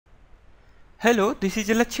Hello, this is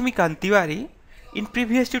Lakshmi Tiwari. In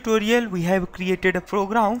previous tutorial, we have created a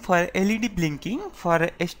program for LED blinking for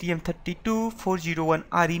STM32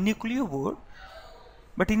 401RE Nucleo board.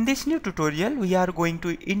 But in this new tutorial, we are going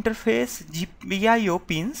to interface GPIO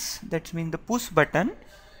pins, that means the push button,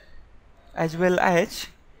 as well as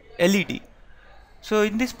LED. So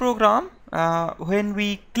in this program, when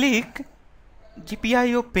we click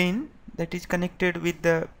GPIO pin that is connected with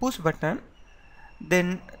the push button,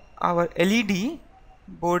 then our LED,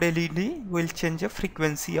 board LED, will change the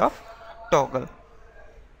frequency of toggle.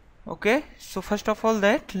 Okay, so first of all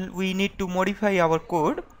that we need to modify our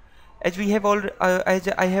code. As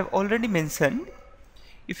I have already mentioned,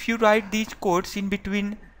 if you write these codes in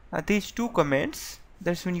between these two comments,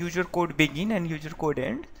 that's when user code begin and user code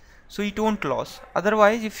end, so it won't lose.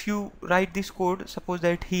 Otherwise, if you write this code, suppose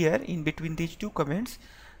that here in between these two comments,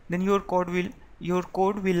 then your code will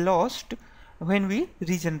lost when we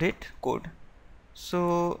regenerate code.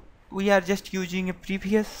 So we are just using a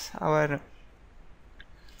previous our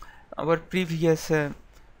previous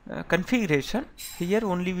configuration. Here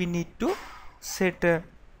only we need to set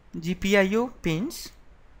GPIO pins,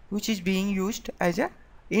 which is being used as a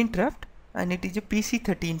interrupt, and it is a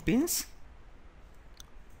PC13 pins.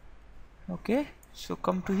 Okay, so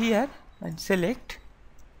come to here and select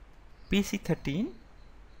PC13.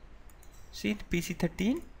 See the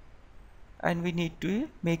PC13, and we need to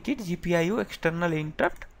make it GPIO external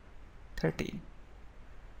interrupt 13.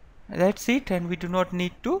 That's it, and we do not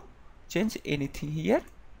need to change anything here.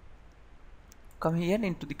 Come here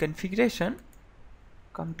into the configuration,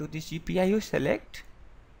 come to this GPIO select.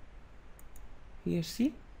 Here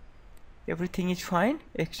see, everything is fine.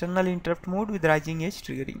 External interrupt mode with rising edge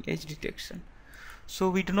triggering edge detection. So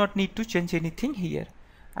we do not need to change anything here.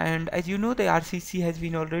 And as you know, the RCC has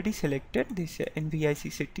been already selected, this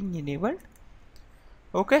NVIC setting enabled.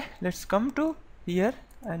 Okay, let's come to here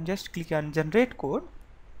and just click on generate code.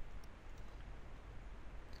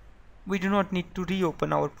 We do not need to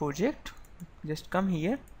reopen our project, just come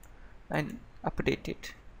here and update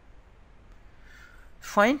it.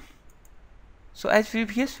 Fine. So as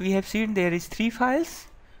previous, we have seen there is 3 files.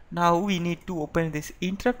 Now we need to open this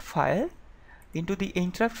interrupt file. Into the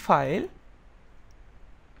interrupt file,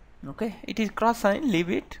 okay, it is cross sign, leave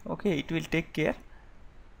it. Okay, it will take care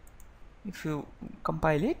if you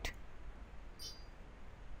compile it.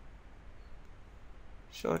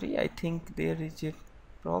 Sorry, I think there is a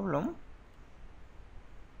problem.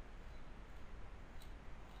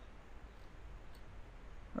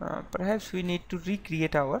 Perhaps we need to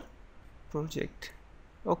recreate our project.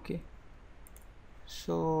 Okay,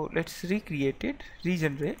 so let's recreate it,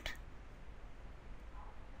 regenerate.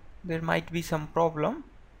 There might be some problem.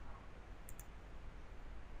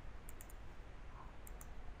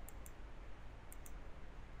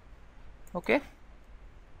 Okay,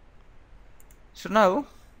 so now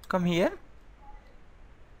come here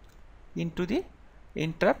into the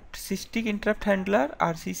interrupt, SysTick interrupt handler,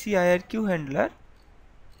 RCC IRQ handler.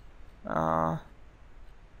 I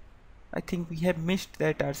think we have missed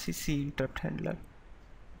that RCC interrupt handler.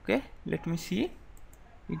 Okay, let me see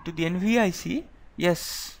into the NVIC.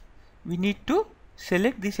 Yes, we need to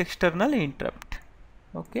select this external interrupt.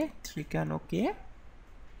 Okay, click on OK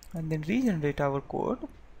and then regenerate our code.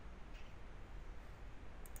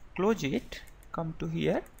 Close it, come to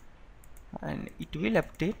here, and it will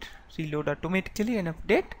update, reload automatically and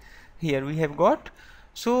update. Here we have got.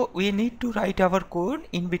 So we need to write our code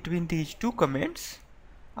in between these two comments,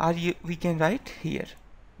 or we can write here.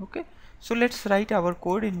 Okay, so let's write our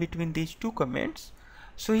code in between these two comments.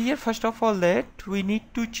 So here first of all that we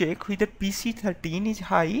need to check whether PC13 is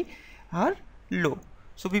high or low.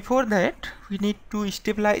 So before that we need to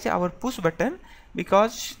stabilize our push button,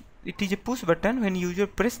 because it is a push button. When user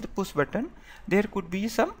press the push button, there could be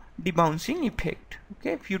some debouncing effect.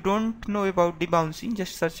 Okay, if you don't know about debouncing,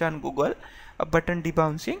 just search on Google a button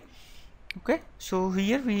debouncing. Okay, so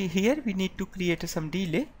here we need to create some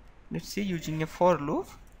delay. Let's say using a for loop,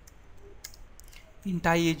 int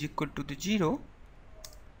I is equal to the 0.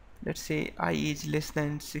 Let's say I is less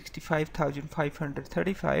than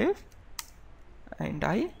 65,535 and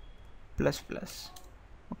I plus plus.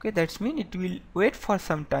 Okay, that's mean it will wait for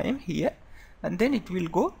some time here and then it will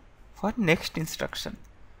go for next instruction.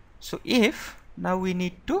 So if now we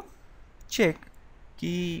need to check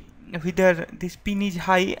whether this pin is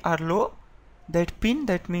high or low, that pin,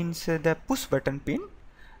 that means the push button pin,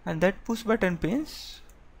 and that push button pins,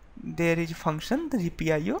 there is a function, the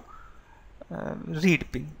GPIO read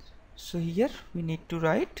pin. So here we need to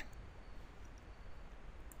write,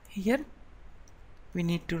 HAL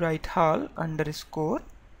underscore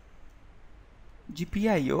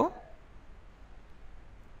GPIO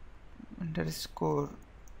underscore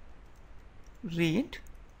read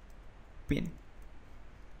pin,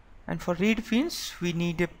 and for read pins we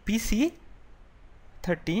need a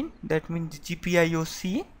PC13, that means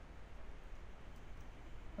GPIOC.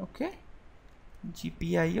 Okay,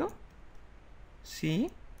 GPIOC,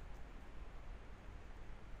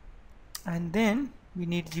 and then we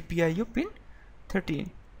need GPIO pin 13.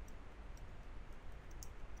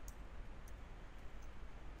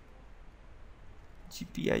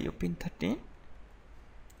 GPIO pin 13.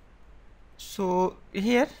 So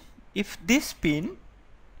here, if this pin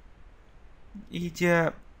is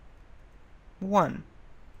 1,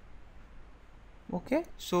 okay,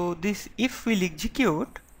 so this if will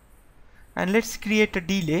execute, and let's create a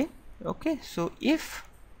delay. Okay, so if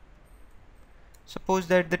suppose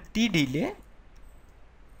that the t delay,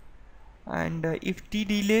 and if t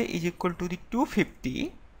delay is equal to the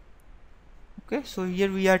 250, okay, so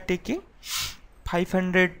here we are taking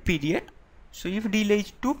 500 period. So if delay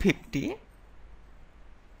is 250,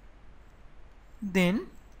 then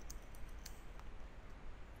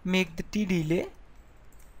make the t delay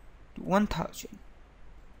to 1000.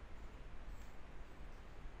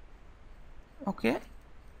 Okay,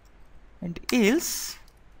 and else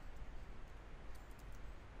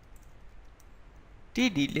t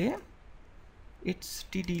delay, its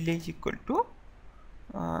t delay is equal to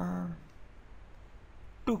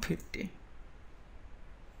 250.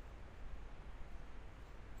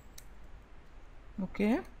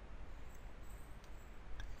 Okay,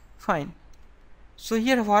 fine. So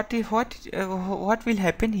here what will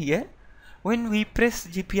happen here when we press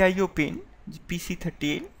GPIO pin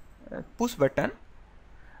PC13 push button,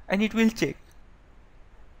 and it will check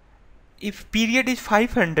if period is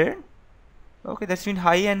 500. Okay, that's mean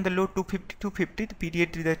high and the low 250, the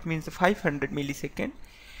period, that means 500 millisecond.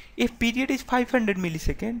 If period is 500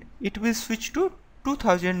 millisecond, it will switch to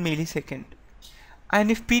 2000 millisecond,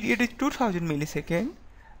 and if period is 2000 millisecond,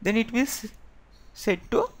 then it will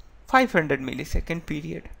set to 500 millisecond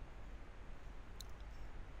period.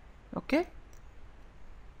 Okay,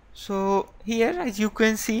 so here as you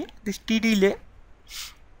can see, this t delay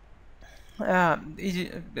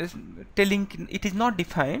is telling it is not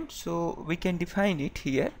defined, so we can define it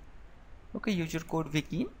here. Okay, user code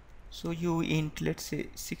begin. So u int, let's say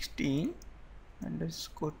 16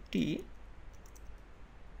 underscore t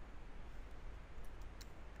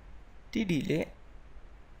delay,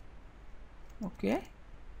 okay,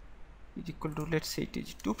 is equal to, let's say it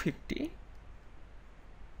is 250,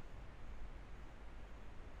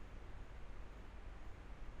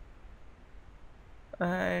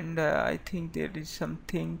 and I think there is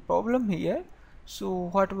something problem here. So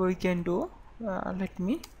what we can do, let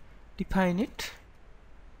me define it.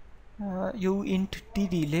 U int t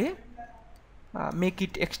delay, make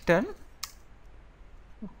it extern,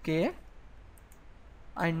 okay,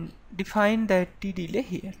 and define that t delay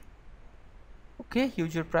here. Okay,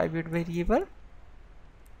 user private variable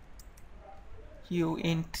u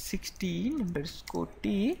int 16 underscore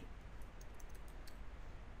t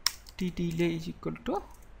delay is equal to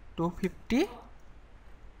 250,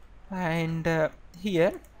 and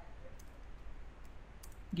here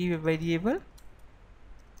give a variable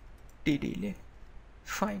t delay.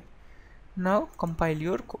 Fine. Now compile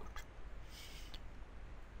your code.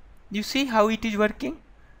 You see how it is working?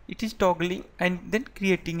 It is toggling and then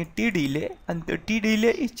creating a t delay, and the t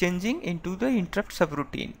delay is changing into the interrupt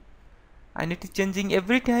subroutine, and it is changing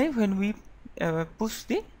every time when we push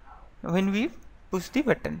the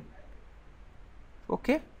button.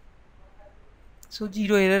 Okay, so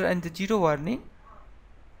 0 error and the 0 warning.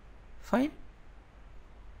 Fine.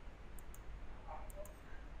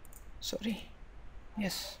 Sorry.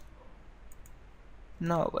 Yes.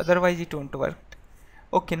 Now otherwise it won't work.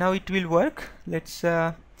 Okay, now it will work. Let's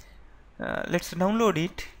download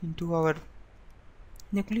it into our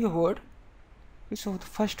Nucleo board. Okay, so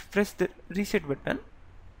first press the reset button.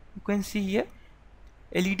 You can see here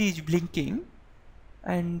LED is blinking,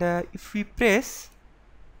 and if we press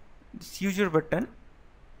this user button,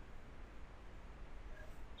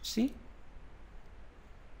 see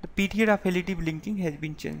the period of LED blinking has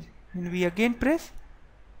been changed. When we again press,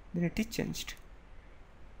 then it is changed.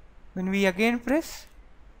 When we again press,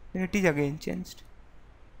 then it is again changed.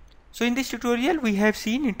 So in this tutorial we have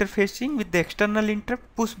seen interfacing with the external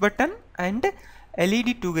interrupt push button and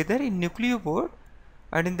LED together in Nucleo board,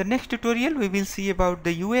 and in the next tutorial we will see about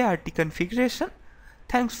the UART configuration.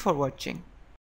 Thanks for watching.